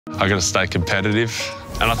I got to stay competitive.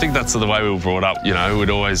 And I think that's the way we were brought up, you know, we'd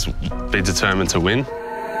always be determined to win.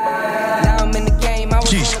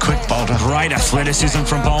 Jeez, quick Balta. Great athleticism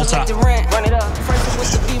from Balta.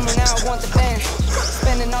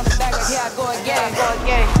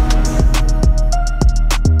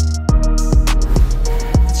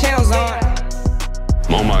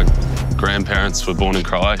 All my grandparents were born in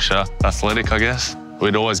Croatia, athletic, I guess.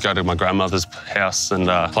 We'd always go to my grandmother's house and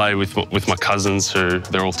play with my cousins who,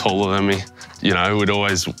 they're all taller than me. You know, we'd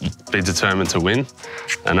always be determined to win.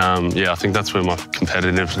 And yeah, I think that's where my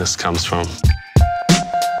competitiveness comes from.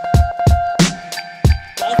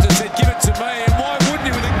 Balta said, give it to me, and why wouldn't he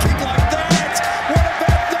with a kick like that? What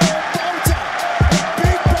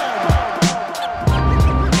about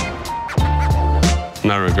Noah Balta?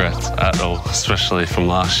 No regrets at all, especially from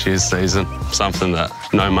last year's season. Something that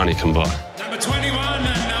no money can buy. Number 21,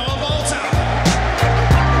 Noah Balta.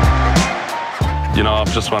 You know,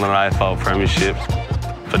 I've just won an AFL premiership,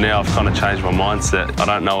 but now I've kind of changed my mindset. I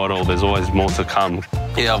don't know it all, there's always more to come.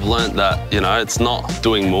 Yeah, I've learnt that, you know, it's not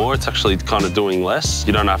doing more, it's actually kind of doing less.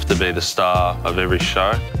 You don't have to be the star of every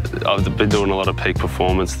show. I've been doing a lot of peak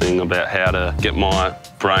performance thing about how to get my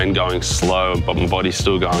brain going slow, but my body's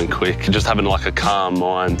still going quick. Just having like a calm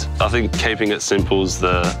mind. I think keeping it simple is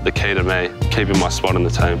the key to me, keeping my spot in the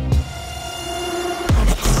team.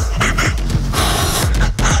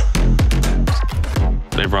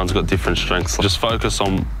 Everyone's got different strengths. Just focus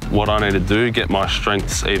on what I need to do, get my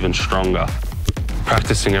strengths even stronger.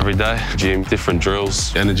 Practicing every day, gym, different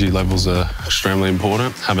drills. Energy levels are extremely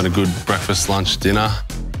important. Having a good breakfast, lunch, dinner.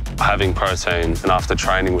 Having protein, and after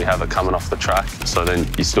training we have it coming off the track, so then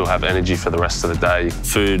you still have energy for the rest of the day.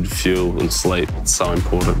 Food, fuel and sleep, it's so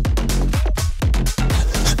important.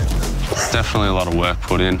 Definitely a lot of work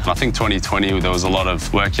put in. I think 2020 there was a lot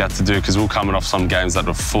of work you had to do because we were coming off some games that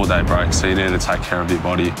were 4-day breaks, so you needed to take care of your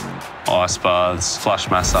body. Ice baths, flush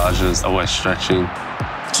massages, always stretching.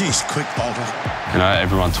 Jeez, quick Balta. You know,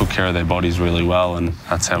 everyone took care of their bodies really well, and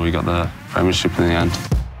that's how we got the premiership in the end.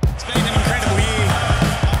 It's been an incredible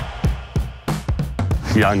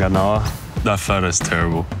year. Younger Noah, that photo's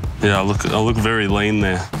terrible. Yeah, I look very lean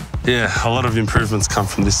there. Yeah, a lot of improvements come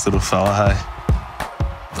from this little fella, hey.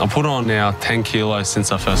 I put on now 10 kilos since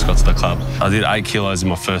I first got to the club. I did 8 kilos in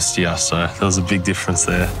my first year, so there was a big difference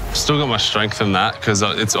there. Still got my strength in that because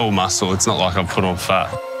it's all muscle. It's not like I put on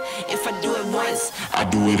fat. If I do it once, I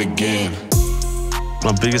do it again.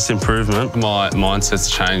 My biggest improvement, my mindset's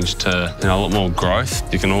changed to a lot more growth.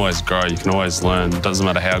 You can always grow, you can always learn. It doesn't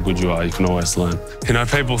matter how good you are, you can always learn. You know,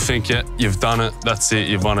 people think, yeah, you've done it, that's it,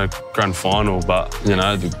 you've won a grand final, but, you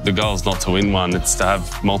know, the goal's not to win one, it's to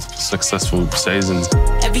have multiple successful seasons.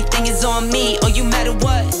 everything is on me, or you matter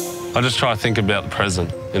what. I just try to think about the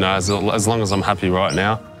present, you know, as long as I'm happy right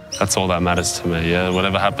now, that's all that matters to me, yeah.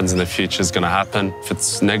 Whatever happens in the future is going to happen. If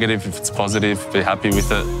it's negative, if it's positive, be happy with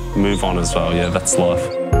it, move on as well, yeah, that's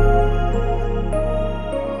life.